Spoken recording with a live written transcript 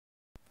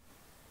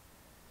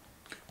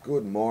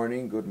Good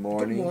morning, good Good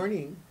morning.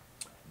 morning.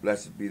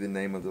 Blessed be the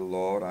name of the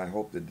Lord. I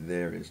hope that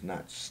there is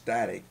not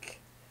static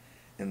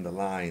in the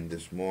line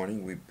this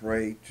morning. We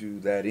pray to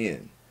that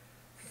end.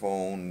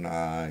 Phone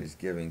is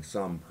giving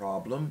some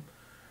problem,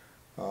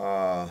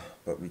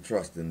 but we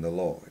trust in the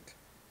Lord.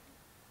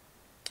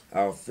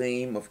 Our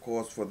theme, of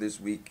course, for this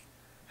week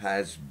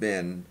has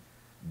been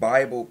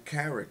Bible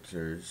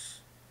characters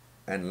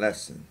and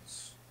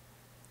lessons.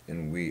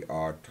 And we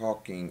are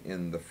talking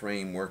in the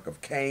framework of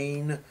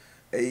Cain,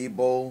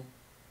 Abel,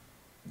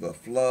 the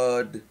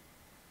flood,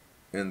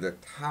 and the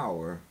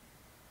Tower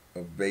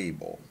of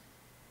Babel.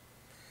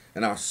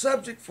 And our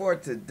subject for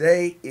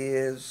today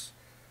is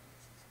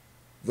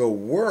the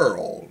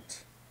world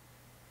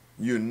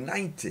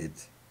united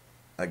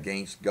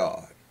against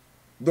God.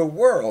 The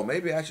world,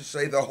 maybe I should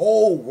say the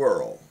whole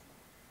world,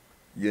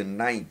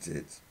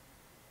 united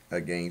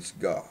against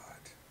God.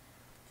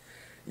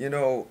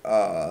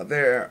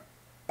 There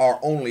are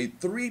only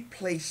three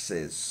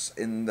places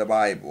in the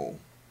Bible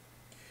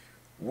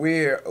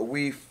where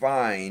we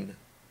find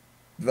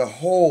the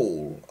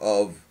whole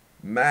of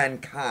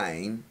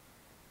mankind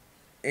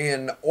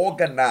in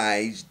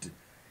organized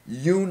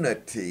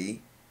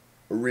unity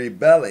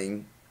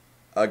rebelling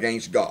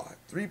against God.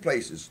 Three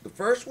places. The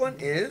first one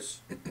is,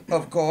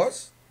 of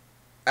course,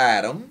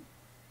 Adam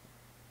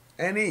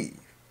and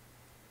Eve.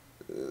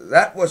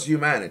 That was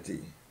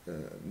humanity.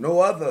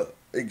 No other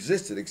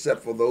existed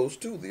except for those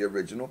two, the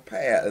original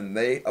pair. And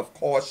they, of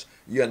course,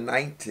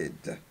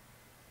 united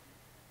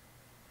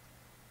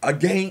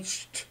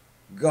against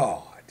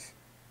God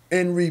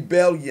in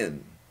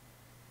rebellion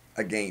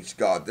against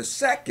God. The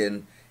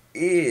second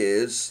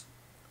is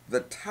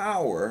the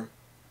Tower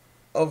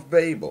of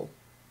Babel.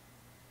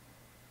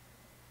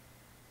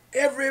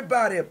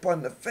 Everybody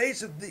upon the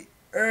face of the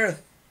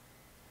earth,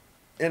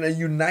 in a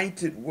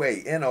united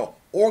way, in an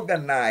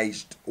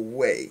organized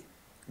way,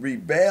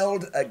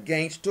 rebelled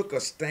against, took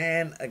a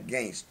stand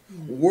against,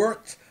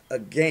 worked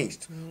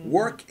against,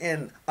 work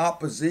in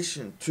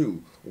opposition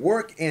to,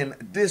 work in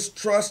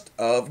distrust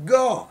of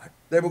God.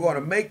 They were going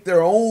to make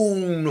their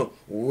own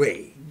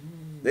way.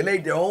 They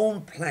laid their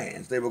own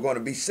plans. They were going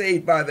to be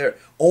saved by their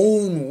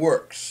own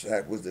works.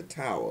 That was the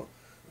Tower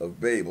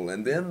of Babel.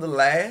 And then the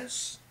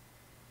last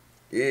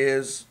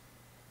is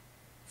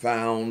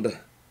found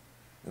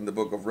in the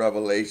book of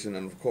Revelation.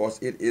 And of course,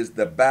 it is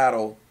the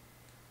battle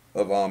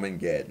of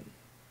Armageddon,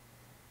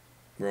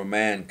 where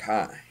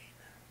mankind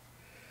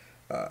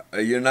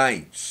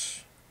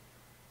unites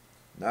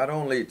not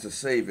only to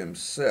save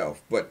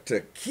himself, but to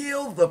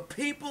kill the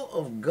people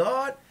of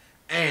God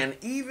and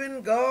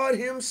even God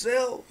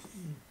himself,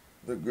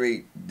 the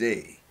great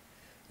day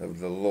of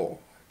the Lord.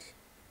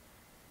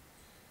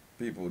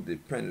 People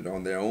depended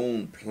on their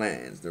own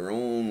plans, their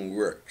own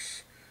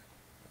works.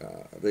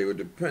 They were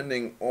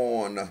depending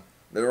on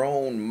their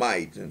own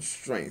might and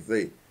strength.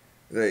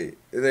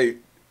 They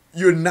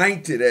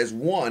united as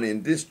one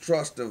in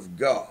distrust of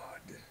God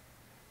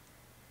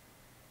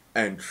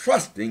and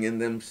trusting in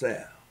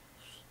themselves.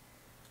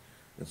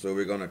 And so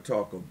we're going to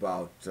talk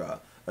about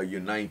a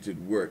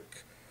united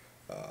work.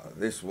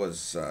 This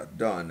was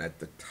done at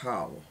the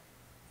Tower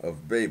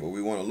of Babel.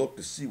 We want to look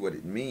to see what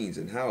it means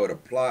and how it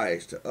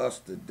applies to us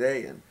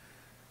today and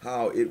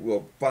how it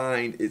will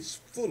find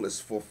its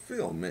fullest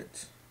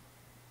fulfillment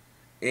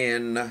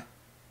in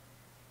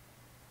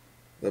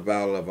the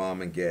Battle of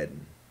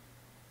Armageddon.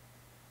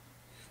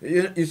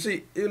 You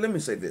see, let me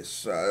say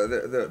this.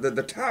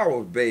 The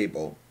Tower of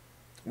Babel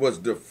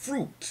was the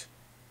fruit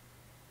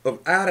of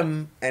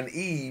Adam and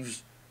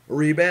Eve's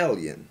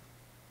rebellion.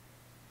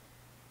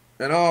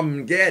 And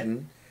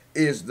Armageddon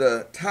is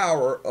the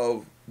Tower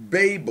of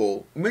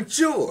Babel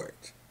matured.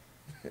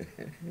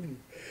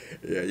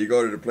 Yeah, you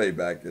go to the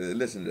playback,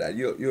 listen to that.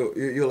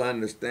 You'll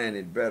understand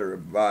it better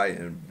by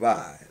and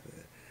by.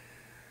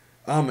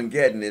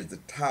 Armageddon is the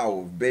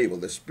Tower of Babel,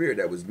 the spirit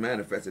that was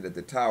manifested at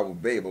the Tower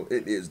of Babel.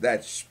 It is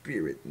that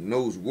spirit and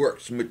those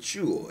works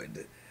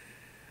matured.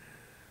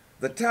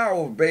 The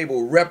Tower of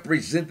Babel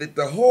represented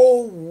the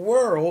whole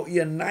world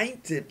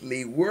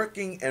unitedly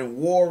working and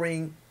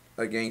warring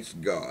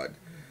against God.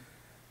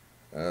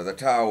 The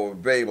Tower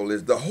of Babel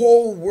is the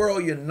whole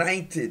world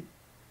united.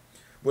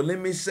 Well, let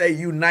me say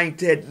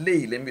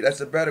unitedly.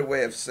 That's a better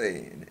way of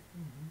saying it.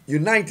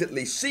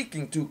 Unitedly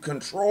seeking to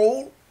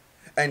control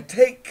and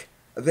take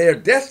their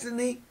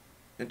destiny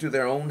into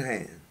their own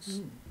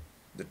hands.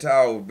 The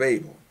Tower of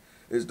Babel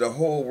is the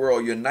whole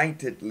world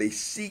unitedly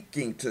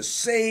seeking to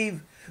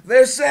save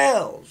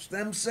themselves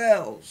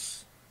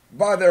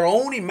by their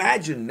own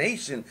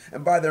imagination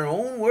and by their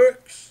own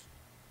works.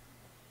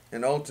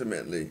 And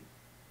ultimately,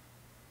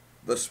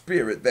 the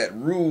spirit that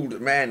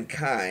ruled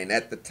mankind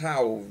at the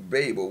Tower of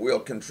Babel will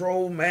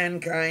control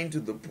mankind to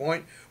the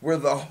point where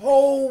the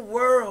whole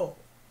world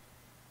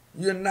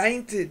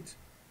united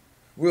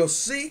will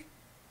seek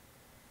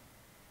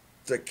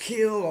to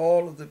kill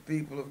all of the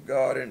people of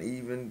God and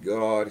even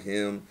God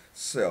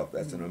himself.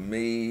 That's an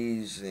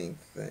amazing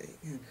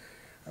thing.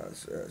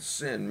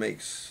 Sin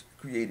makes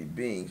created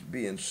beings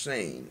be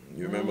insane.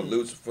 You remember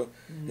Lucifer?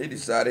 He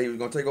decided he was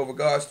going to take over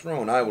God's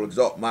throne. I will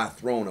exalt my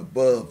throne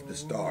above the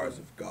stars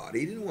of God.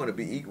 He didn't want to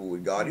be equal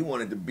with God. He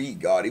wanted to be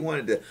God. He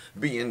wanted to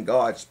be in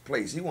God's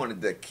place. He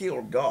wanted to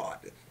kill God.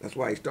 That's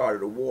why he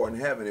started a war in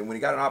heaven. And when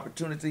he got an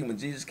opportunity, when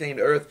Jesus came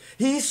to earth,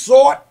 he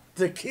sought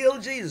to kill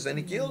Jesus, and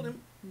he killed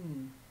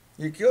him.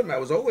 He killed him.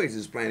 That was always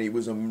his plan. He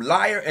was a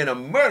liar and a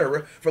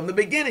murderer from the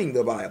beginning,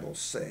 the Bible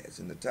says.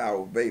 And the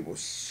Tower of Babel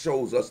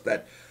shows us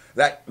that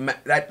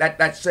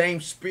that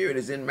same spirit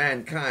is in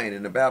mankind,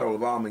 and the battle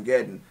of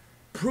Armageddon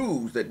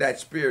proves that that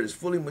spirit is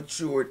fully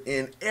matured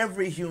in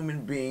every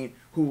human being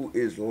who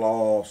is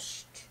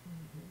lost.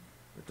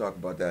 We'll talk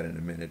about that in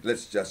a minute.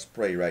 Let's just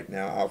pray right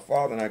now. Our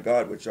Father and our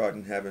God which art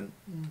in heaven,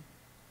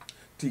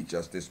 teach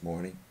us this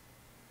morning.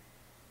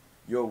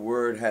 Your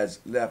word has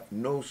left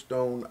no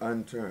stone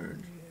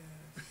unturned.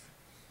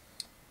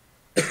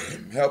 Yes.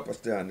 Help us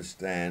to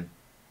understand,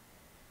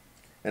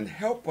 and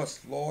help us,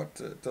 Lord,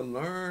 to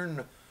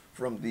learn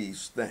from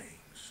these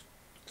things,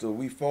 so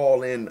we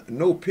fall in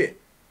no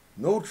pit,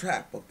 no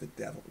trap of the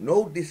devil,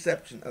 no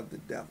deception of the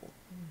devil.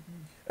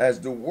 As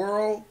the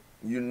world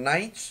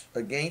unites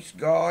against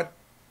God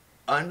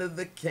under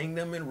the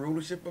kingdom and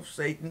rulership of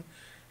Satan,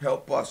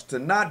 help us to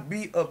not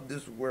be of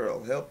this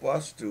world. Help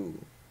us to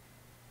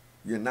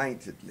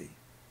unitedly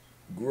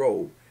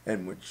grow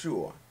and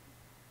mature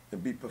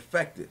and be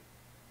perfected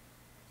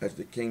as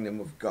the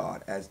kingdom of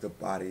God, as the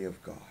body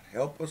of God.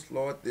 Help us,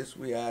 Lord, this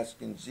we ask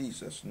in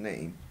Jesus'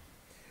 name.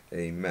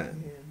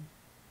 Amen.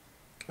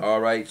 All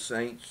right,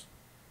 saints.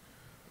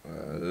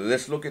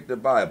 Let's look at the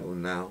Bible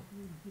now.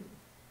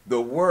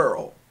 The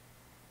world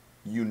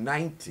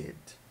united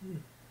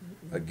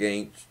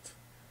against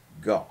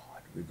God.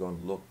 We're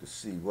going to look to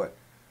see what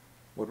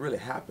really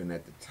happened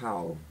at the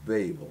Tower of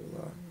Babel.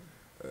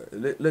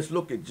 Let's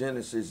look at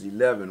Genesis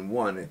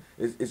 11:1.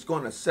 It's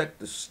going to set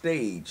the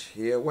stage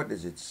here. What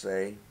does it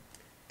say?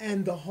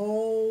 And the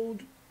whole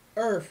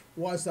earth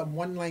was of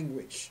one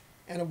language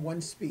and of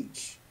one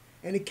speech.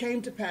 And it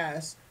came to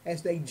pass,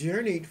 as they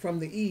journeyed from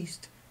the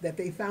east, that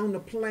they found a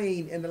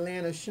plain in the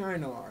land of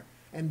Shinar,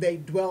 and they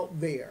dwelt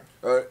there.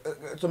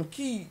 Some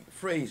key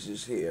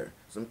phrases here,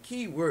 some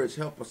key words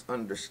help us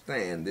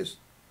understand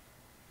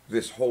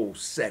this whole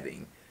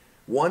setting.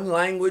 One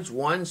language,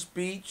 one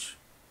speech.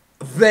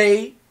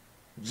 They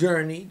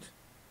journeyed,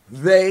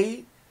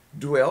 they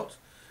dwelt.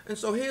 And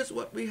so here's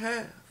what we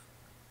have.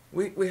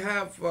 We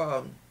have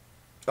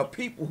a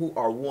people who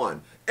are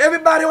one.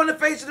 Everybody on the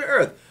face of the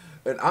earth.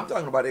 And I'm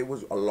talking about it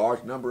was a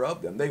large number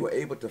of them. They were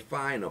able to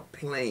find a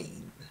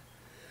plain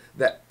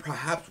that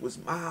perhaps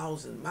was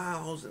miles and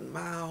miles and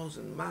miles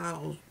and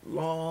miles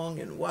long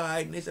and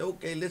wide. And they said,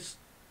 okay,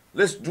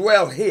 let's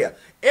dwell here.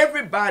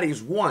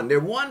 Everybody's one. They're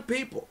one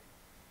people.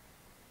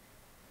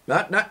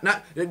 Not.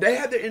 They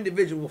have their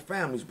individual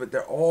families, but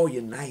they're all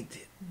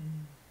united.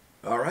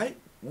 All right?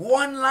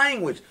 One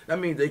language. That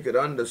means they could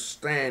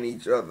understand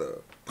each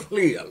other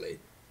clearly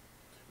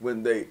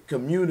when they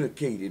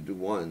communicated to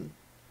one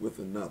with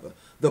another.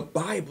 The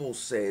Bible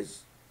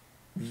says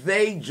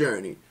they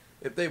journeyed.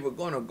 If they were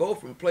going to go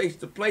from place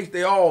to place,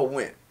 they all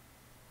went.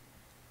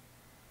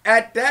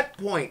 At that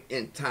point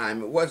in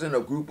time, it wasn't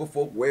a group of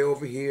folk way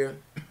over here.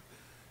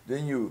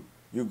 Then you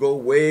go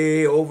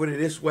way over to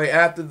this way.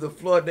 After the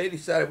flood, they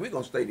decided we're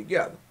going to stay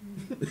together.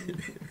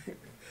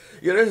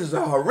 This is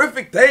a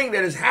horrific thing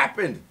that has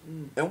happened.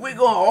 And we're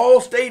going to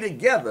all stay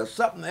together.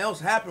 Something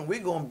else happened, we're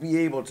going to be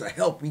able to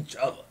help each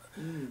other.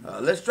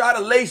 Let's try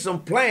to lay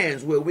some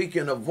plans where we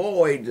can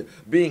avoid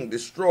being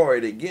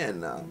destroyed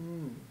again.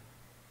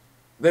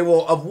 They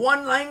were of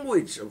one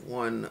language, of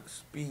one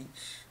speech,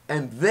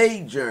 and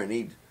they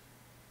journeyed.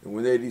 And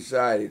when they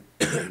decided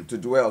to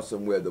dwell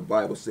somewhere, the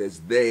Bible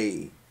says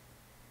they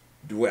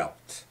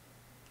dwelt.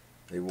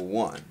 They were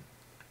one.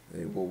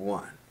 They were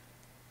one.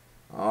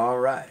 All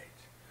right.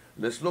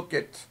 Let's look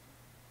at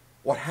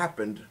what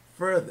happened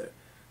further.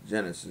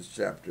 Genesis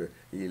chapter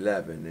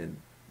 11 and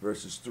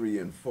verses 3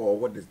 and 4.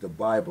 What does the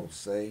Bible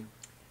say?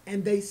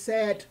 And they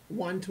said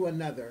one to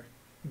another,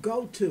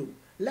 go to,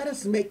 let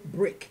us make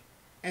brick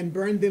and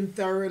burn them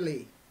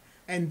thoroughly.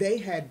 And they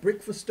had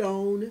brick for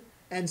stone,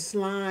 and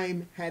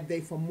slime had they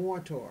for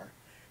mortar.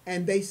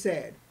 And they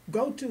said,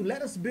 go to,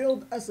 let us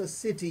build us a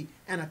city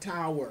and a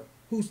tower,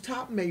 whose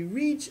top may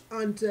reach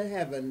unto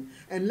heaven,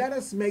 and let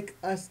us make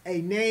us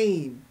a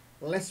name,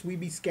 lest we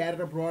be scattered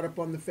abroad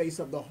upon the face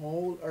of the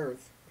whole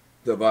earth.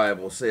 The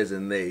Bible says,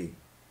 and they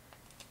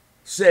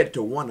said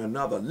to one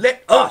another,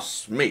 let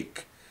us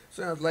make.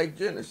 Sounds like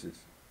Genesis,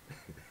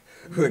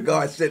 where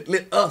God said,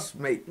 let us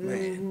make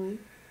man.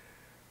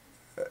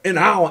 In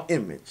our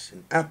image,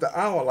 and after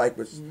our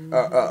likeness.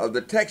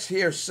 The text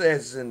here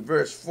says in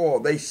verse 4,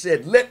 they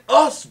said, let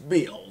us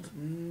build.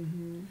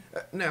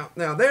 Now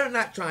they're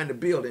not trying to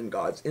build in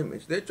God's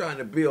image. They're trying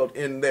to build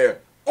in their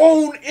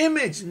own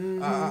image.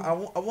 I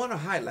want to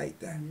highlight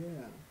that.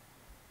 Yeah.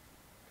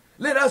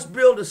 Let us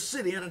build a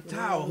city and a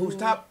tower whose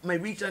top may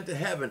reach unto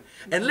heaven,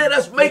 and let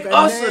us make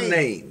us a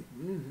name.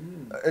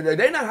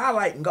 They're not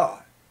highlighting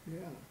God. Yeah.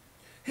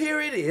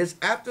 Here it is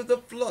after the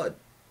flood.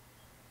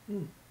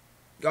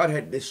 God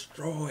had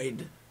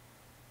destroyed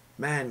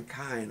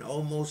mankind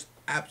almost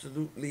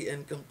absolutely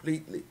and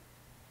completely.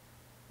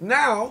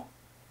 Now,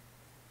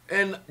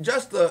 in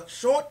just a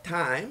short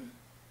time,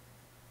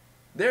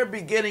 they're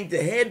beginning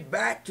to head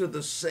back to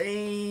the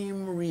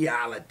same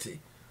reality.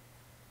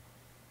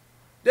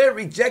 They're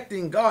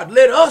rejecting God.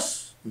 Let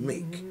us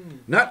make,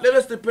 not let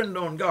us depend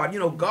on God. You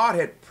know, God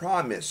had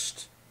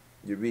promised,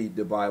 you read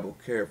the Bible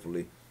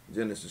carefully,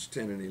 Genesis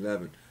 10 and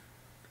 11,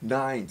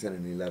 9, 10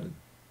 and 11.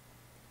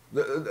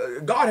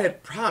 God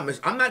had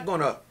promised, I'm not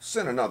going to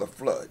send another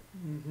flood.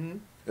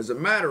 As a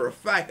matter of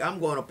fact, I'm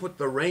going to put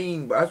the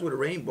rainbow, that's where the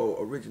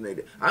rainbow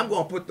originated. I'm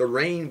going to put the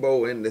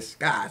rainbow in the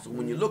sky. So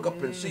when you look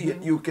up and see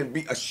it, you can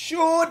be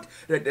assured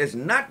that there's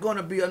not going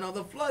to be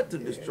another flood to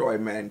destroy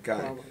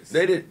mankind.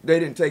 They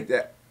didn't take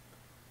that.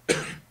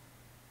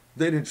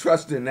 They didn't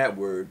trust in that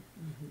word.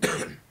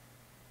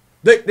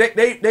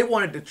 They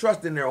wanted to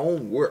trust in their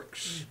own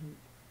works.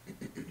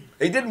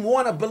 They didn't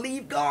want to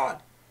believe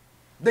God.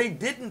 They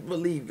didn't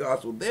believe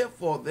God. So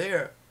therefore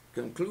their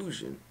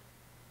conclusion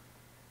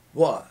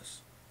was,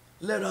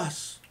 let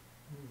us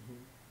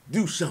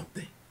do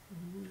something.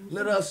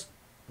 Let us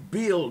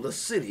build a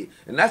city.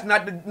 And that's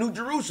not the New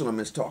Jerusalem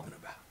it's talking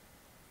about.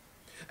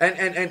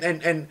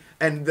 And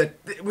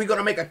we're going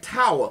to make a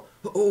tower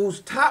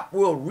whose top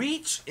will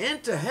reach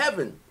into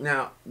heaven.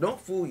 Now, don't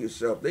fool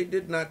yourself. They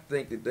did not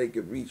think that they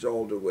could reach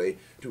all the way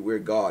to where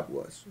God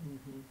was.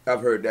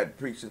 I've heard that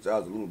preached since I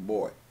was a little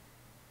boy.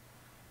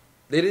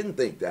 They didn't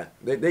think that.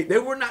 They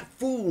were not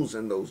fools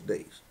in those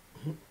days.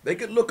 They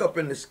could look up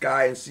in the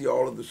sky and see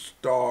all of the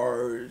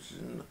stars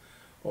and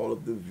all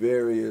of the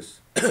various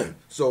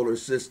solar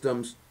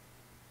systems.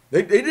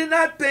 They did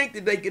not think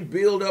that they could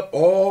build up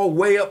all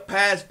way up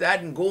past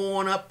that and go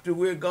on up to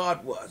where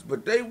God was.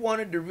 But they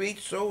wanted to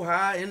reach so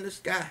high in the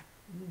sky.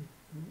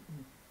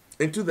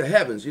 Into the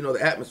heavens. You know,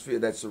 the atmosphere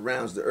that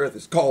surrounds the earth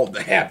is called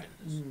the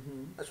heavens.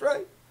 That's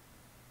right.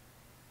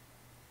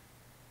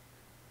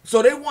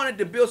 So they wanted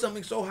to build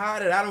something so high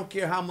that I don't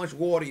care how much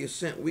water you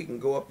sent, we can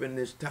go up in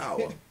this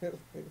tower.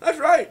 That's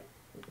right.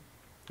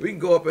 We can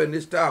go up in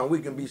this tower and we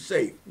can be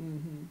safe.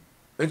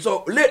 And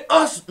so let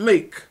us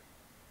make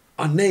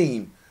a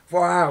name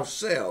for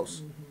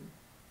ourselves.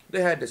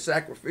 They had the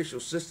sacrificial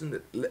system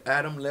that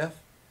Adam left.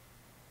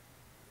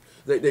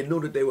 They knew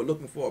that they were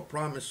looking for a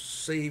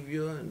promised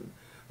Savior, and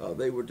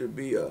they were to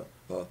be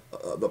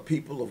the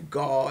people of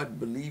God,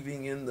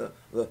 believing in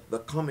the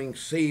coming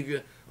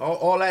Savior.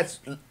 All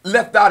that's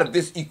left out of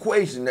this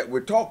equation that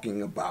we're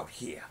talking about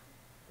here.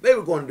 They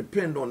were going to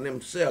depend on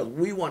themselves.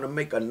 We want to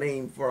make a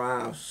name for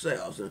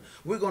ourselves. And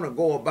we're going to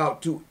go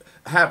about to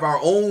have our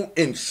own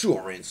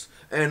insurance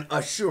and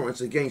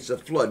assurance against a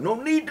flood. No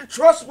need to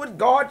trust what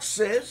God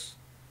says.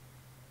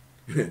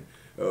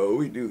 Oh,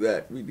 we do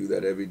that. We do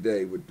that every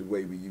day with the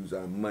way we use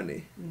our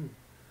money.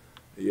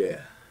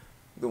 Yeah.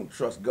 Don't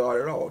trust God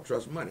at all.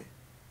 Trust money.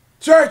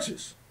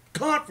 Churches,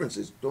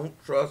 conferences,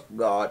 don't trust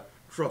God.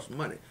 Trust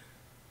money.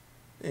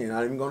 They're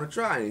not even going to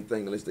try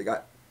anything unless they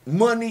got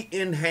money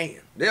in hand.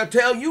 They'll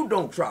tell you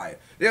don't try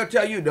it. They'll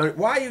tell you,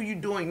 why are you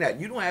doing that?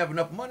 You don't have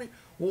enough money.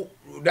 Well,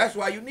 that's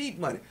why you need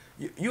money.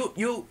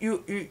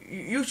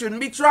 You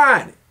shouldn't be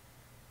trying it.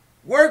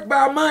 Work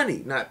by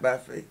money, not by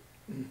faith.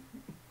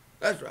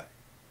 That's right.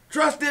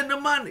 Trust in the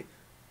money,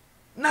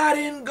 not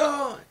in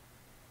God.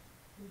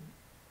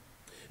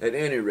 At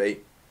any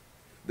rate,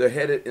 they're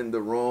headed in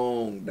the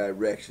wrong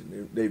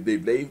direction.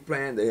 They've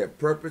planned, they have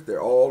purpose,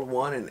 they're all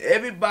one, and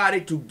everybody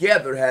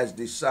together has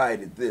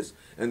decided this.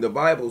 And the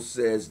Bible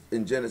says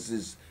in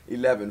Genesis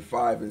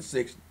 11:5 and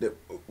 6, that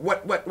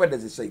what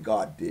does it say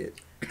God did?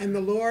 And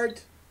the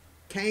Lord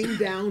came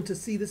down to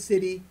see the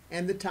city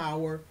and the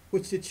tower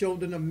which the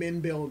children of men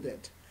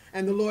builded.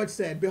 And the Lord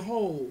said,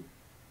 behold,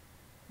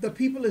 the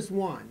people is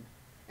one,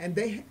 and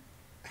they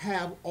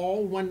have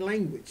all one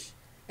language,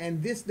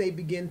 and this they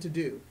begin to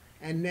do.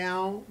 And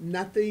now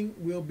nothing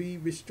will be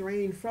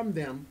restrained from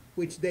them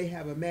which they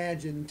have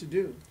imagined to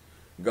do.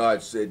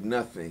 God said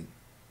nothing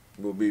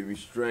will be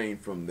restrained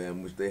from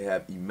them which they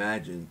have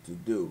imagined to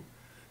do.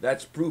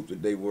 That's proof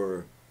that they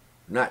were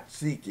not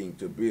seeking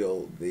to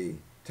build the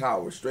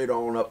tower straight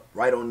on up,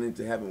 right on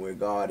into heaven where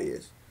God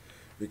is.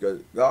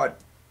 Because God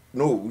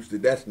knows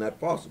that that's not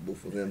possible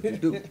for them to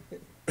do.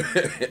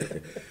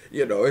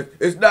 You know,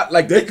 it's not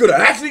like they could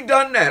have actually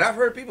done that. I've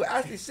heard people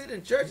actually sit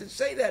in church and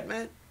say that,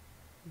 man.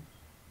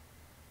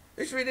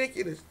 It's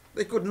ridiculous.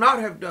 They could not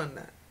have done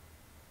that.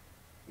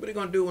 What are they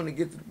going to do when they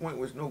get to the point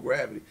where there's no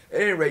gravity?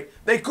 At any rate,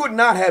 they could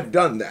not have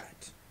done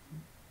that.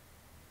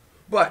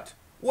 But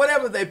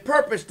whatever they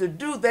purposed to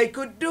do, they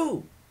could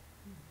do.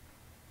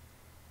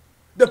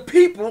 The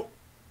people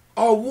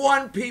are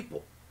one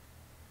people.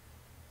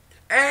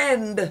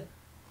 And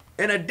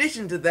in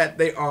addition to that,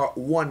 they are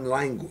one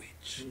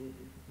language.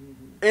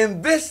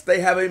 And this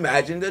they have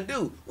imagined to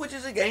do, which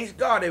is against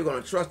God. They're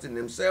going to trust in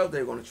themselves.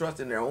 They're going to trust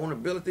in their own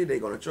ability. They're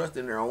going to trust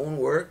in their own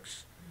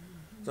works.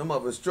 Some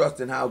of us trust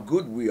in how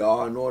good we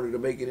are in order to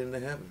make it into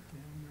heaven.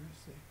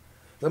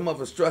 Some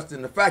of us trust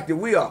in the fact that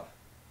we are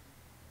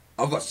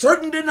of a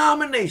certain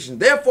denomination.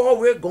 Therefore,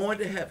 we're going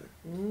to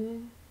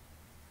heaven.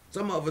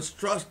 Some of us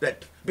trust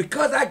that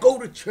because I go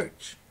to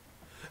church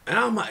and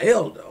I'm an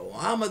elder, or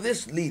I'm a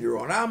this leader,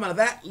 or I'm a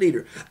that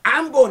leader,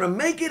 I'm going to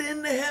make it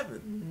into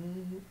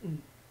heaven. Mm-hmm.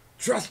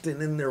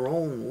 Trusting in their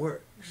own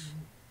works.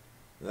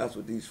 Mm-hmm. That's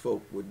what these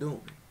folk were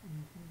doing.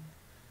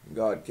 Mm-hmm.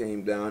 God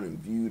came down and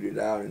viewed it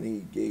out, and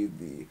he gave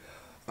the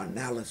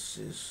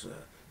analysis.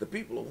 The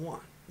people are one.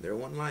 They're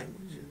one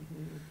language.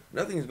 Mm-hmm.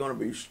 Nothing is going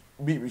to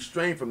be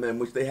restrained from them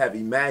which they have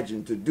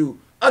imagined to do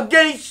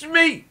against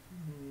me.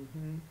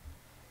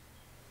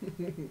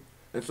 Mm-hmm.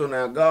 And so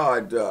now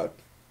God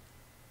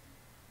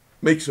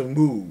makes a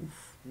move.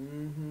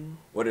 Mm-hmm.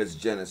 What does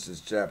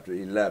Genesis chapter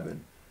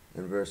 11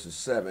 and verses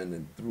 7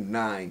 and through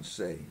 9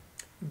 say?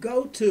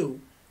 Go to,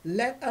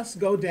 let us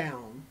go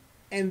down,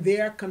 and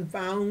there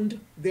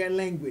confound their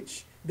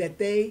language, that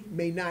they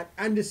may not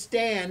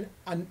understand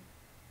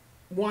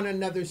one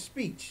another's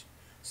speech.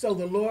 So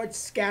the Lord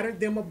scattered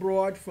them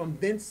abroad from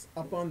thence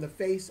upon the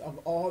face of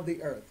all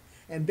the earth,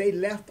 and they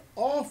left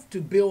off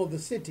to build the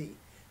city.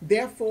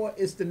 Therefore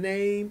is the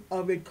name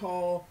of it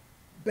called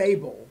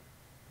Babel,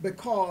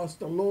 because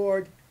the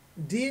Lord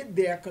did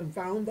there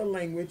confound the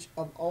language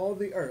of all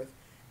the earth.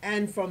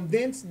 And from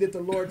thence did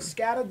the Lord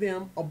scatter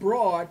them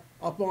abroad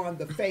upon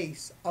the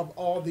face of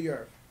all the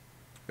earth.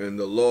 And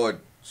the Lord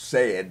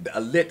said,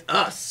 let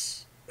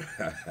us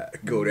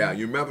go down.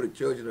 You remember the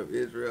children of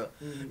Israel?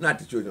 Mm-hmm. Not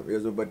the children of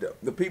Israel,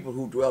 but the people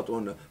who dwelt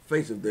on the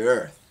face of the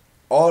earth.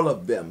 All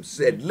of them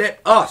said,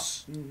 let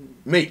us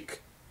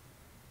make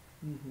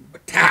a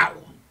tower.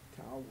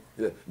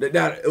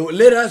 Now,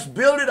 let us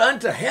build it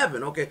unto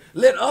heaven. Okay,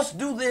 let us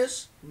do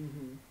this.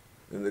 Mm-hmm.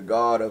 And the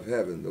God of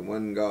heaven, the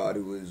one God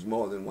who is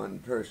more than one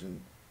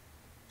person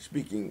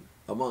speaking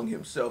among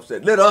himself,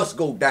 said, let us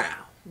go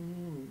down.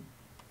 Mm.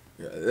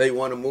 Yeah, they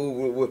want to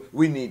move.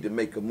 We need to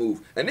make a move.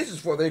 And this is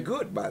for their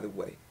good, by the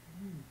way.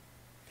 Mm.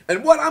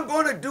 And what I'm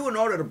going to do in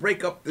order to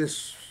break up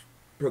this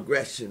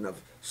progression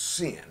of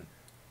sin,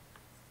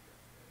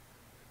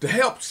 to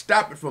help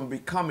stop it from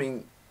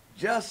becoming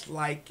just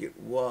like it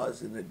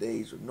was in the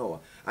days of Noah,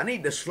 I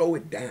need to slow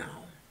it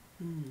down.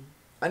 Mm.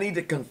 I need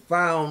to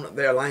confound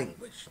their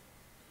language.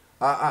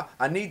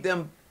 I need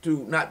them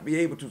to not be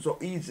able to so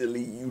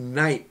easily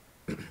unite,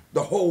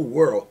 the whole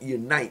world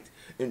unite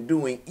in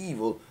doing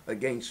evil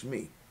against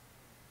me.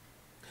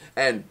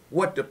 And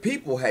what the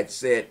people had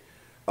said,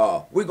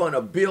 we're going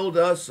to build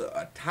us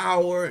a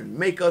tower and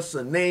make us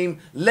a name,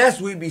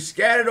 lest we be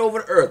scattered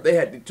over the earth. They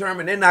had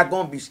determined they're not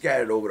going to be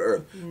scattered over the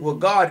earth. Mm. Well,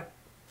 God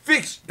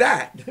fixed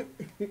that.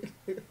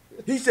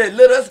 He said,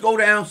 let us go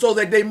down so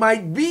that they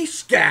might be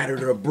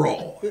scattered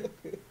abroad.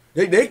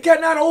 They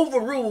cannot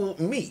overrule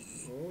me.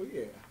 Oh,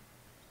 yeah.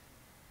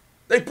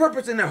 They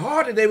purposed in their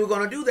heart that they were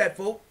going to do that,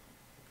 folks.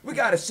 We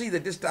got to see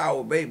that this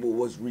Tower of Babel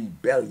was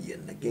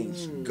rebellion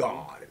against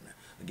God, and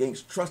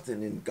against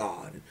trusting in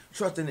God, and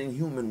trusting in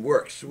human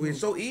works. It's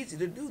so easy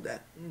to do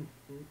that.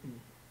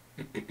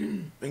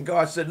 And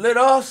God said, let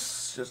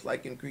us, just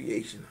like in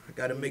creation, I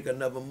got to make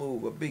another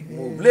move, a big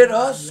move. Let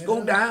us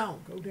go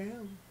down. Go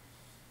down.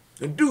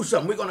 And do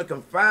something. We're going to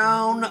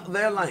confound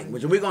their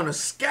language, and we're going to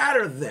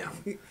scatter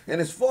them. And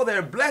it's for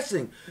their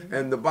blessing.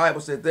 And the Bible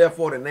said,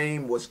 therefore the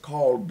name was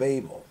called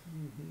Babel.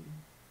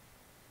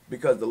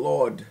 Because the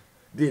Lord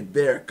did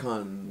there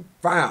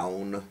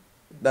confound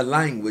the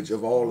language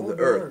of all of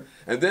the earth.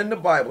 And then the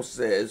Bible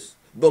says,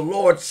 the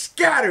Lord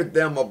scattered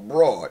them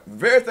abroad. The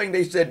very thing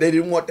they said they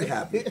didn't want to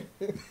happen.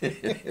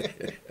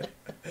 The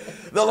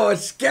Lord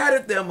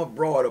scattered them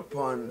abroad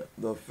upon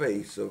the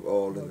face of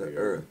all of the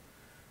earth.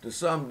 To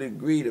some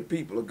degree, the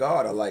people of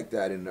God are like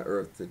that in the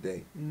earth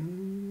today.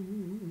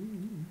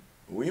 Mm-hmm.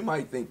 We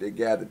might think they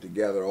gathered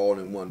together all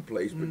in one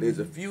place, but there's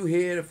a few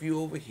here and a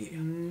few over here.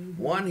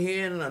 Mm-hmm. One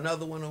here and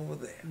another one over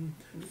there.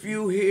 Mm-hmm. A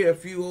few here, a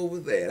few over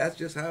there. That's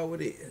just how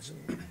it is.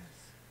 Yes.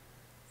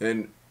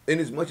 And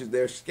inasmuch as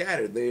they're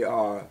scattered, they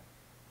are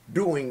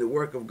doing the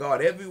work of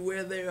God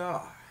everywhere they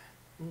are.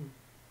 Mm.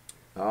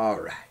 All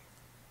right.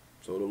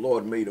 So the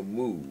Lord made a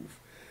move.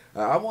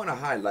 I want to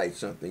highlight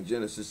something.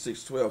 Genesis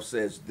 6:12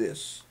 says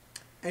this.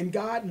 And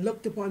God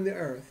looked upon the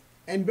earth,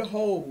 and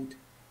behold,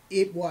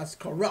 it was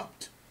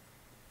corrupt.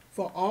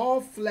 For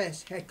all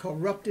flesh had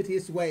corrupted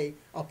his way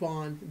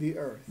upon the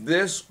earth.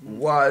 This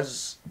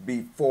was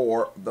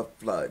before the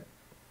flood.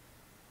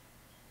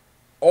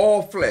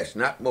 All flesh,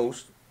 not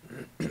most,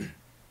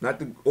 not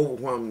the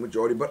overwhelming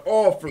majority, but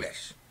all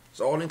flesh,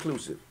 it's all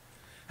inclusive,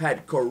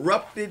 had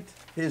corrupted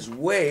his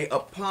way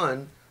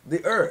upon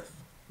the earth.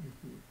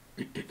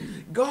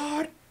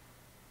 God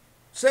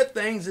set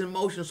things in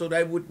motion so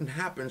that wouldn't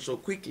happen so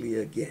quickly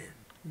again.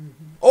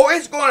 Mm-hmm. Oh,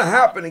 it's going to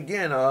happen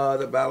again,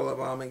 the Battle of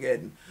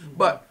Armageddon.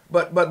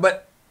 Mm-hmm.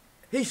 But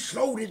he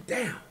slowed it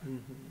down.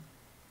 Mm-hmm.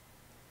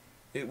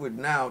 It would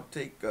now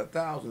take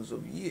thousands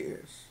of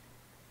years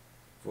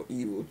for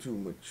evil to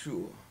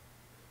mature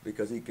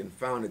because he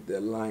confounded their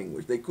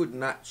language. They could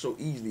not so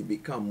easily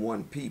become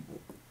one people.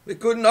 They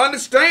couldn't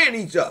understand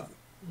each other.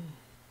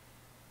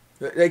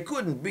 They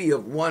couldn't be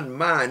of one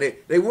mind.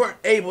 They weren't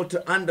able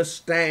to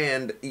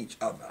understand each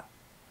other.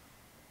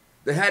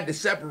 They had to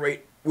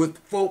separate with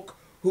folk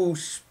who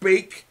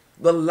spake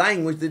the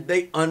language that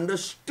they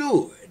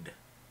understood.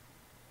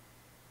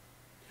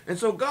 And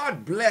so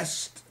God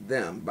blessed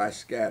them by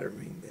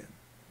scattering them.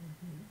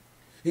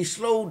 He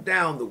slowed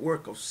down the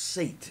work of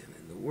Satan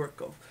and the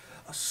work of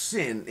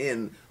sin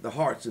in the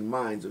hearts and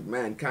minds of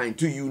mankind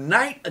to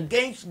unite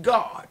against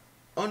God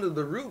under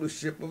the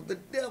rulership of the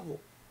devil.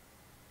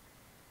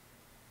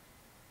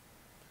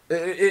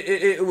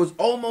 It was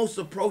almost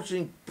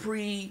approaching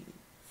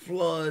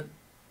pre-flood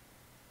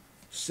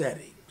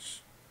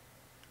settings.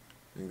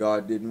 And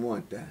God didn't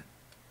want that.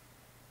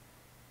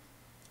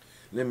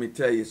 Let me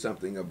tell you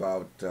something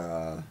about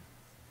the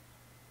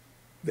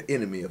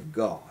enemy of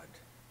God,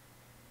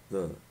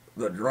 the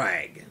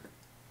dragon,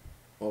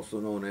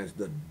 also known as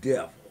the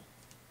devil,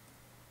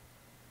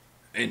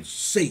 and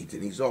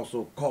Satan. He's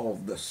also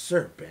called the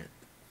serpent.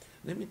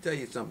 Let me tell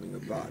you something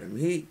about him.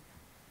 He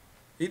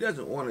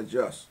doesn't want to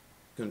just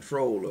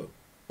control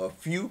a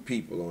few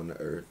people on the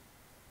earth.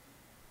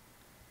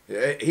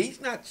 He's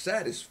not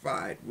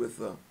satisfied with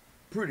a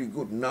pretty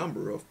good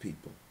number of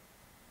people.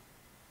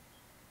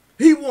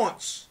 He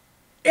wants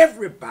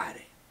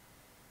everybody.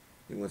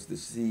 He wants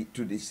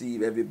to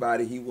deceive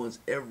everybody. He wants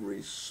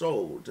every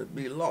soul to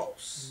be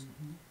lost,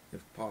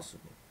 if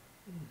possible.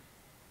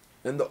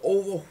 And the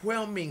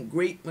overwhelming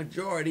great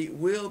majority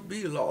will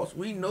be lost.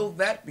 We know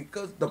that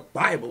because the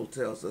Bible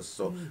tells us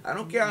so. I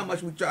don't care how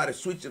much we try to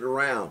switch it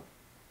around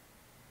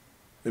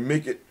and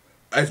make it,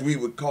 as we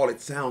would call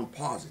it, sound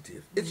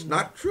positive. It's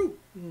not true.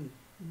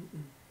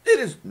 It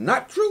is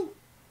not true.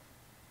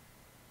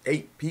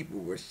 8 people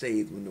were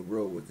saved when the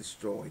world was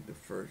destroyed the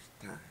first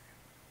time.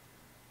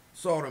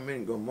 Sodom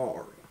and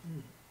Gomorrah.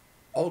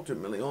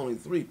 Ultimately, only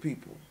 3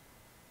 people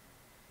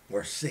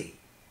were saved.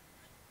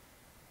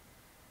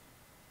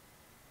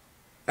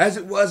 As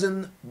it was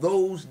in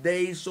those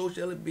days, so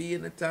shall it be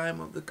in the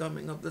time of the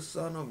coming of the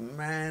Son of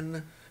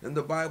Man. And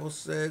the Bible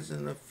says,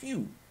 and a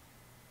few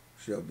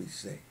shall be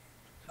saved.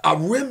 A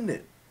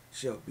remnant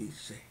shall be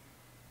saved.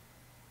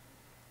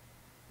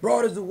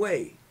 Broad is the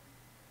way.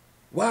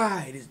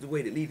 Wide is the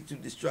way that leadeth to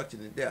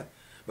destruction and death.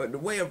 But the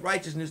way of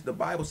righteousness, the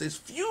Bible says,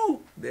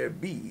 few there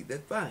be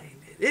that find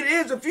it. It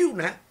is a few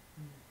now.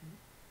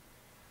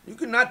 You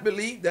cannot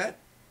believe that,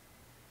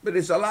 but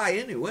it's a lie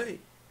anyway.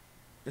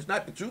 It's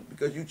not the truth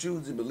because you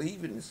choose to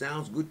believe it and it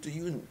sounds good to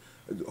you and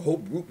a whole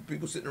group of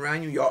people sitting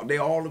around you, they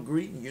all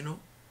agree, you know.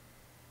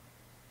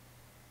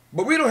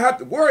 But we don't have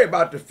to worry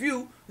about the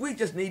few. We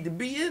just need to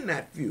be in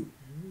that few.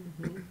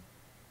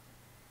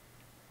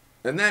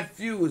 And that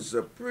few is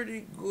a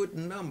pretty good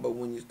number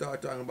when you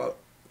start talking about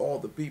all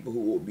the people who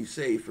will be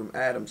saved from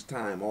Adam's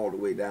time all the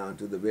way down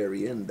to the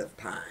very end of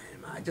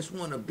time. I just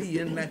want to be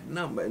in that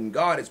number. And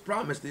God has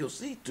promised he'll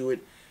see to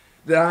it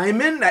that I'm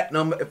in that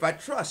number if I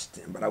trust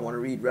him. But I want to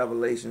read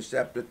Revelation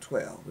chapter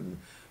 12 and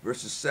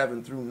verses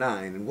 7 through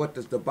 9. And what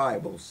does the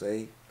Bible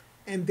say?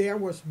 And there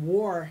was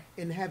war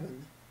in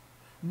heaven.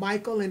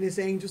 Michael and his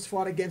angels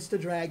fought against the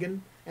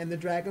dragon, and the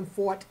dragon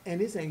fought and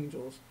his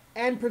angels,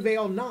 and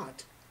prevailed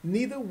not.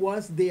 Neither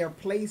was their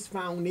place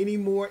found any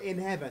more in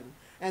heaven.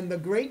 And the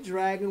great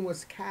dragon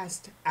was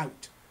cast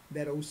out,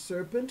 that old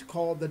serpent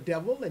called the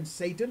devil and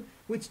Satan,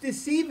 which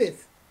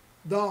deceiveth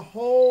the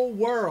whole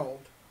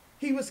world.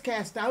 He was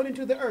cast out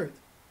into the earth,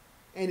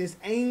 and his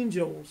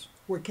angels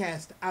were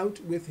cast out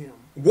with him.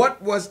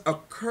 What was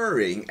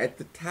occurring at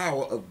the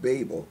Tower of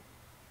Babel,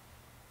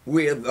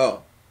 where the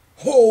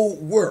whole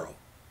world,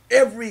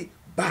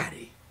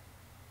 everybody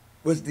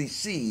was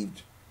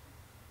deceived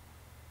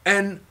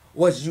and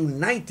was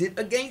united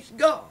against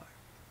God,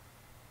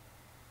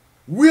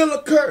 will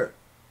occur.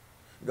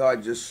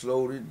 God just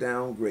slowed it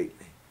down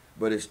greatly,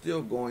 but it's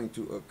still going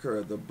to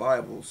occur. The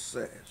Bible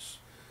says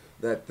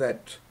that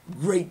that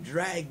great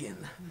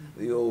dragon,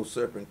 the old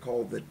serpent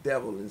called the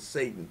devil and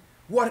Satan,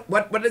 what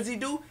does he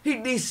do? He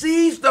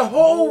deceives the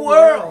whole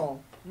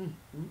world.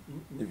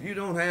 If you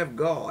don't have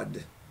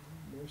God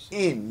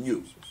in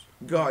you,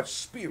 God's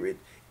Spirit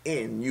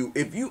in you,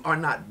 if you are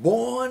not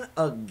born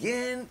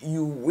again,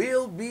 you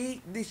will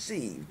be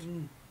deceived.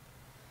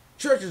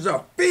 Churches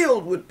are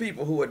filled with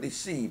people who are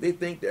deceived. They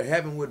think they're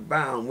heavenward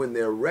bound when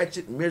they're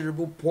wretched,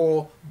 miserable,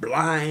 poor,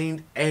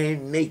 blind,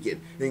 and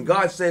naked. And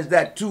God says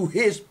that to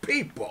his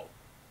people.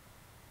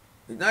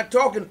 He's not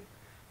talking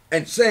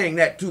and saying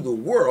that to the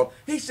world.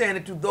 He's saying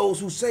it to those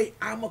who say,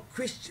 I'm a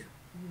Christian.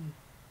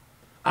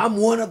 I'm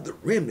one of the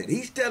remnant.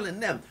 He's telling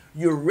them,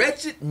 you're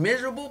wretched,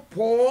 miserable,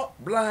 poor,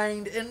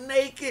 blind, and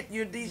naked.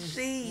 You're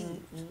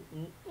deceived.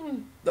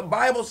 The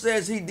Bible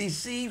says he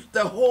deceives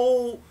the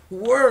whole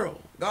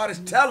world. God is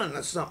telling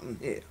us something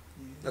here.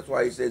 That's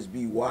why he says,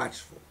 be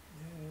watchful.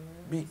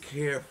 Be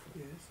careful.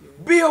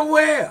 Be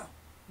aware.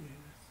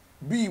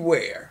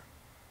 Beware.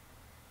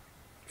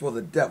 For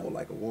the devil,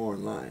 like a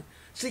roaring lion,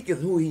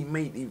 seeketh who he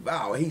may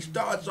devour. He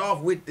starts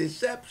off with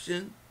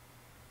deception.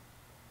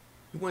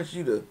 He wants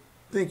you to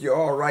think you're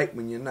all right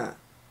when you're not.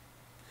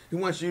 He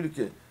wants you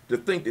to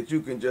think that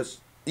you can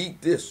just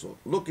eat this or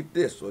look at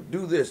this or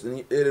do this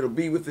and it'll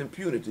be with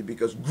impunity,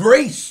 because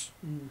grace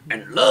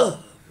and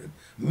love and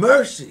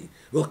mercy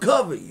will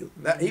cover you.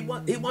 He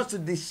wants to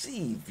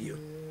deceive you.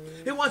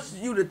 He wants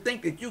you to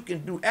think that you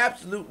can do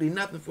absolutely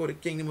nothing for the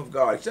kingdom of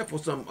God except for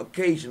some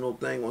occasional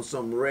thing on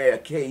some rare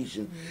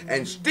occasion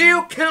and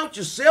still count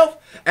yourself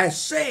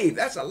as saved.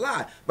 That's a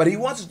lie. But he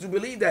wants us to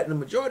believe that, and the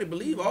majority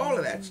believe all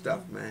of that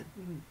stuff, man.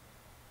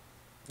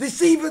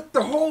 Deceiveth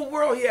the whole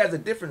world. He has a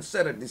different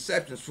set of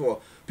deceptions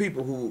for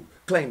people who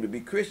claim to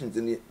be Christians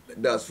than he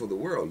does for the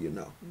world, you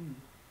know.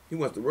 He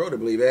wants the world to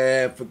believe,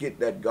 forget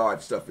that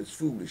God stuff, it's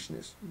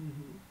foolishness.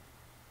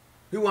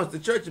 He wants the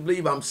church to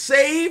believe I'm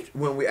saved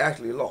when we're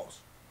actually lost.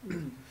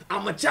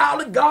 I'm a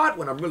child of God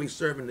when I'm really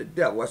serving the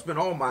devil.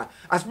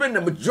 I spend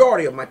the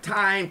majority of my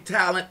time,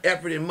 talent,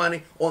 effort, and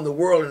money on the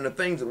world and the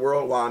things of the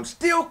world while I'm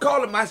still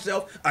calling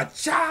myself a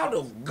child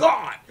of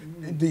God.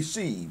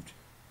 Deceived.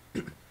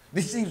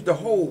 Deceives the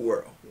whole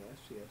world. Yes,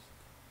 yes.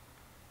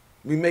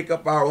 We make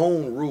up our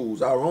own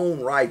rules, our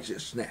own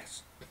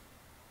righteousness.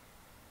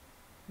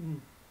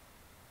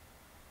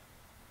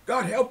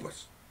 God help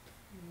us.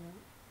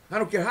 I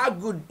don't care how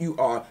good you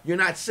are, you're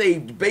not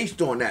saved based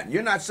on that.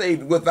 You're not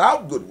saved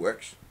without good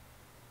works.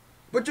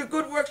 But your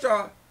good works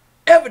are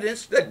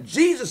evidence that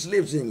Jesus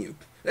lives in you,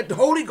 that the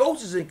Holy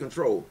Ghost is in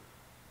control.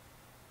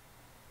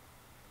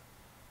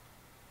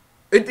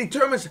 It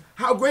determines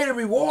how great a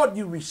reward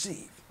you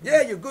receive.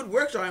 Yeah, your good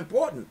works are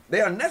important. They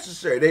are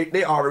necessary.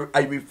 They are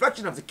a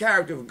reflection of the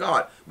character of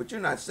God. But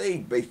you're not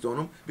saved based on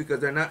them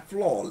because they're not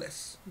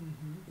flawless.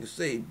 You're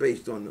saved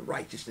based on the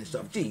righteousness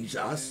of Jesus.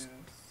 Yes,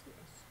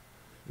 yes.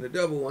 And the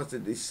devil wants to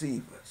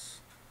deceive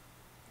us.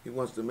 He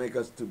wants to make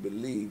us to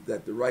believe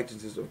that the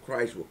righteousness of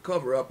Christ will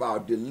cover up our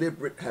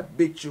deliberate,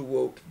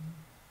 habitual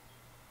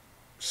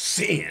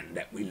sin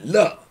that we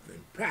love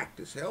and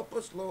practice. Help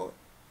us, Lord.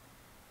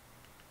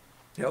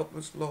 Help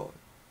us, Lord.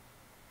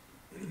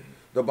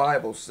 The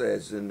Bible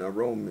says in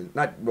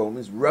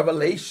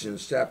Revelation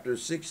chapter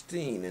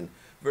 16 and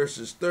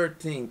verses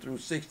 13 through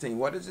 16.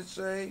 What does it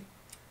say?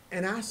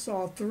 And I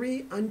saw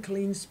 3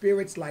 unclean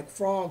spirits like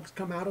frogs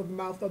come out of the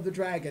mouth of the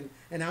dragon,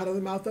 and out of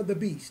the mouth of the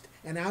beast,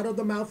 and out of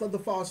the mouth of the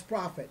false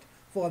prophet.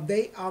 For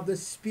they are the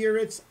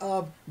spirits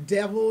of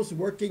devils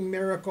working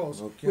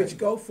miracles, which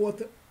go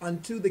forth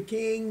unto the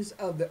kings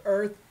of the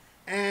earth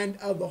and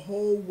of the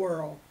whole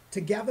world,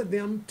 to gather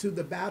them to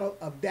the battle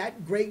of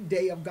that great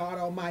day of God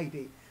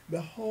Almighty.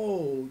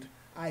 Behold,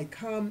 I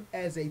come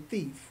as a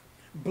thief.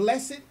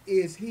 Blessed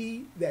is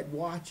he that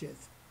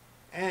watcheth,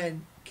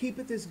 and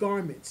keepeth his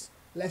garments,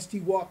 lest he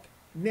walk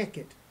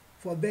naked.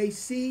 For they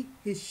see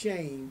his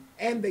shame,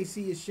 and they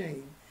see his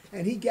shame.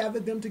 And he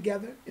gathered them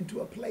together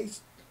into a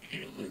place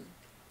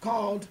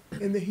called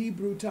in the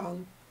Hebrew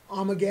tongue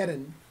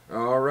Armageddon.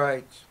 All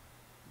right.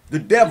 The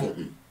devil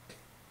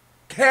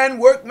can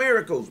work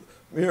miracles.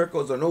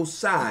 Miracles are no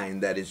sign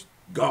that it's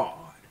God.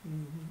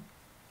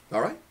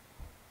 All right?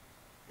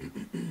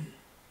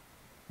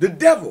 The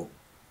devil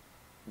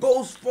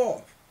goes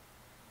forth.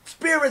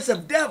 Spirits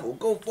of devil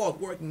go forth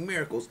working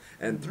miracles.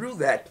 And through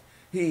that,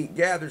 he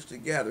gathers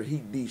together. He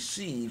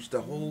deceives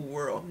the whole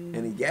world.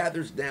 And he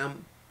gathers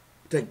them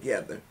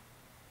together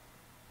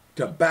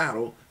to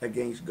battle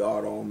against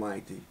God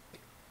Almighty.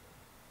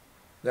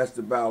 That's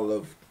the battle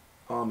of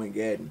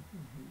Armageddon.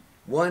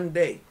 One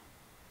day,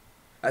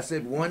 I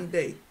said one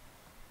day,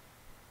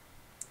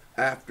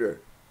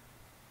 after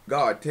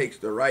God takes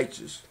the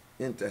righteous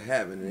into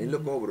heaven and they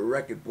look over the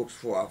record books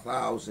for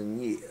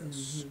 1,000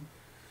 years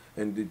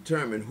and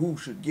determine who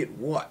should get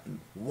what and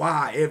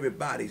why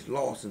everybody's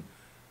lost and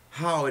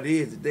how it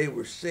is that they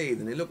were saved,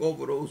 and they look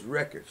over those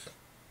records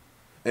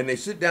and they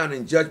sit down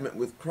in judgment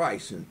with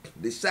Christ and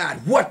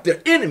decide what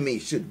the enemy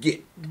should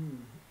get.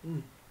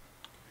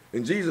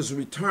 And Jesus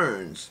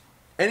returns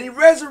and he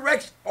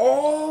resurrects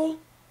all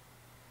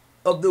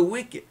of the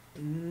wicked.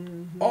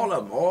 All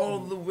of them,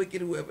 all of the wicked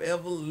who have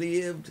ever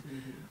lived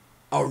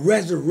are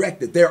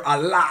resurrected. They're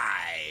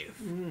alive.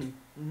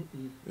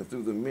 And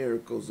through the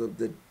miracles of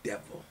the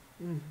devil,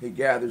 he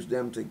gathers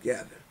them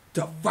together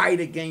to fight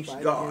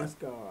against God.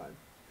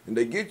 And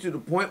they get to the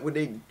point where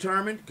they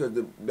determine, because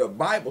the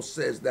Bible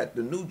says that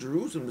the New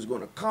Jerusalem is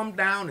going to come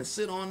down and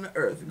sit on the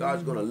earth.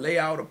 God's going to lay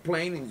out a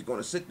plane and he's going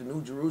to sit the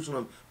New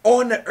Jerusalem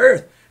on the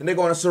earth. And they're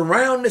going to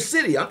surround the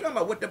city. I'm talking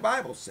about what the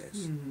Bible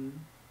says.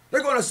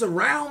 They're going to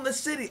surround the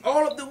city,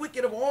 all of the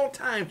wicked of all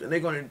times. And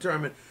they're going to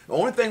determine the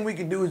only thing we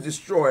can do is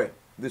destroy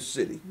this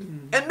city.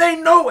 And they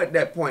know at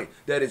that point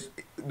that it's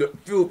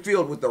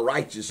filled with the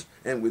righteous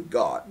and with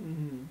God.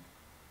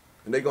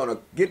 And they're going to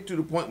get to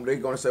the point where they're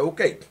going to say,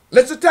 okay,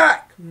 let's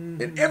attack.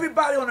 And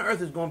everybody on the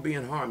earth is going to be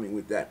in harmony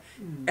with that.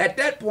 At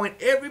that point,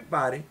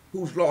 everybody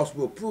who's lost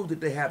will prove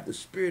that they have the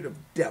spirit of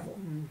devil,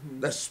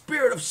 the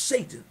spirit of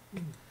Satan,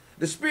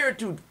 the spirit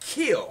to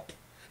kill.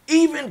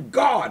 Even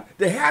God,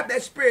 they have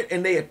that spirit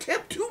and they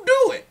attempt to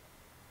do it.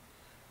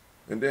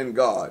 And then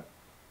God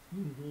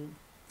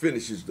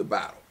finishes the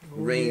battle,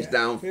 rains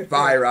down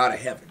fire out of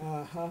heaven.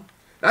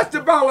 That's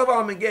the battle of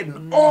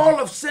Armageddon.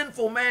 All of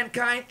sinful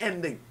mankind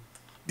and the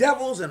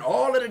devils and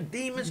all of the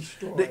demons,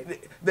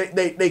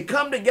 they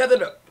come together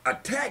to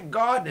attack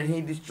God and he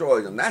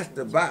destroys them. That's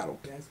the battle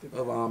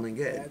of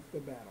Armageddon. That's the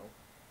battle.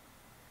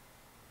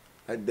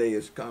 That day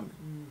is coming.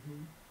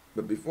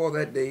 But before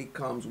that day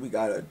comes, we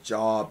got a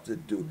job to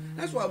do.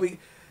 That's why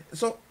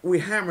we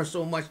hammer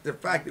so much the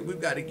fact that we've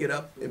got to get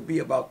up and be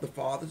about the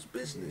Father's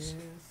business.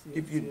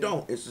 If you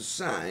don't, it's a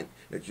sign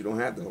that you don't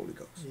have the Holy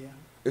Ghost. Yeah.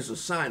 It's a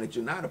sign that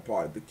you're not a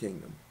part of the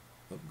kingdom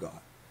of God.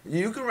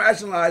 You can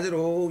rationalize it.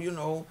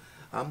 Oh,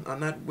 I'm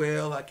not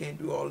well. I can't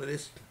do all of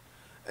this.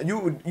 And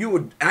you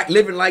would act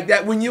living like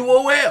that when you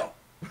were well.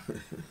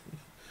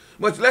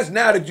 Much less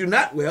now that you're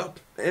not well.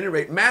 At any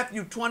rate,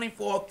 Matthew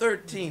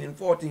 24:13 and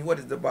 14. What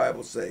does the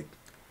Bible say?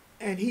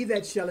 And he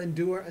that shall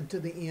endure unto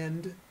the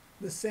end,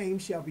 the same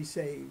shall be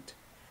saved.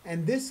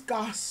 And this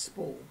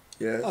gospel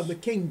Yes. of the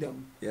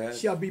kingdom Yes.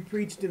 shall be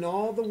preached in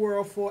all the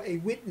world for a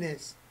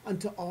witness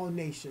unto all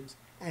nations.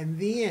 And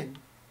then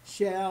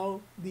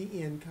shall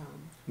the end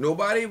come.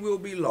 Nobody will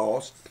be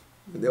lost.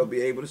 They'll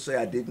be able to say,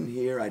 I didn't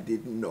hear, I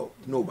didn't know.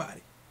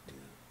 Nobody.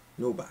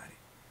 Nobody.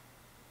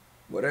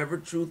 Whatever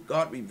truth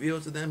God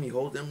reveals to them, he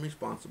holds them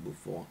responsible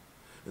for.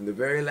 And the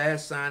very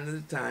last sign of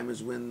the time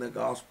is when the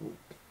gospel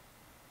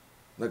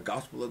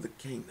of the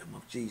kingdom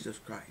of Jesus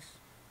Christ,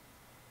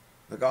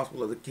 the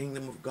gospel of the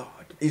kingdom of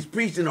God, is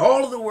preached in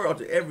all of the world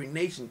to every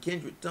nation,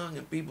 kindred, tongue,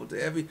 and people,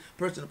 to every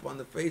person upon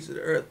the face of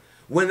the earth.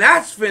 When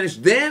that's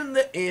finished, then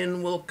the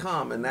end will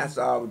come. And that's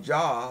our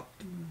job.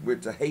 We're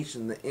to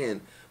hasten the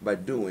end by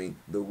doing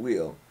the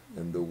will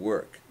and the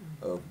work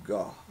of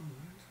God.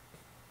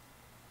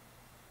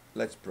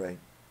 Let's pray.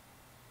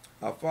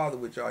 Our Father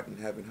which art in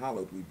heaven,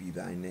 hallowed be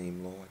thy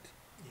name, Lord.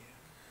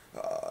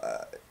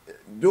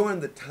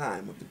 During the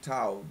time of the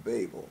Tower of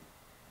Babel,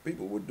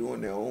 people were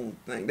doing their own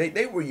thing.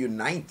 They were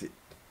united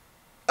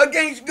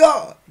against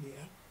God. Yeah.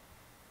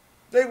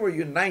 They were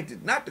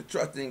united not to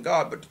trust in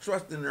God, but to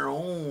trust in their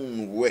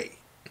own way,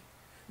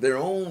 their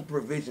own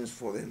provisions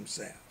for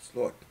themselves.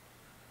 Lord,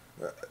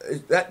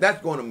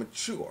 that's going to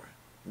mature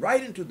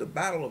right into the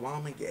battle of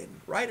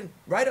Armageddon,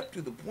 right up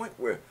to the point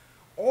where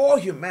all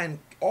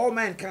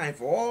mankind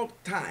for all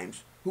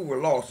times who were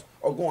lost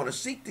are going to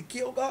seek to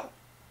kill God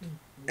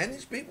and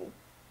his people.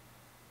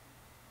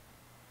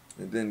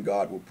 And then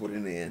God will put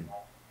an end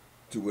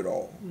to it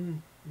all.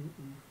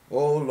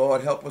 Oh,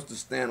 Lord, help us to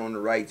stand on the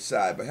right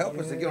side, but help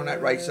us to get on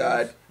that right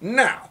side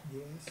now.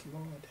 Yes,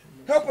 Lord.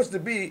 Help us to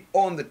be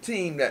on the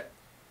team that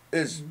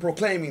is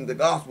proclaiming the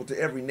gospel to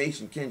every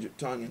nation, kindred,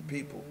 tongue, and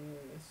people.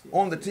 Yes.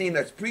 On the team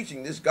that's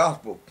preaching this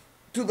gospel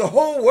to the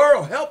whole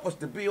world. Help us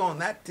to be on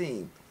that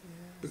team.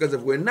 Because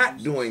if we're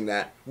not doing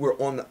that, we're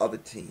on the other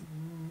team.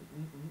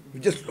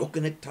 We're just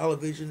looking at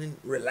television and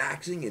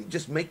relaxing and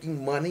just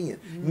making money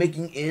and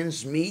making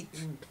ends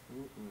meet.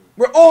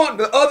 We're on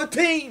the other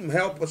team.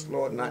 Help us,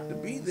 Lord, not to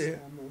be there.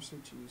 Have mercy,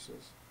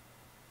 Jesus.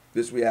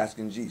 This we ask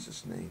in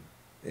Jesus' name.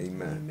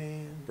 Amen.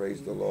 Amen.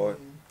 Praise the Lord.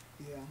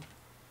 Yeah.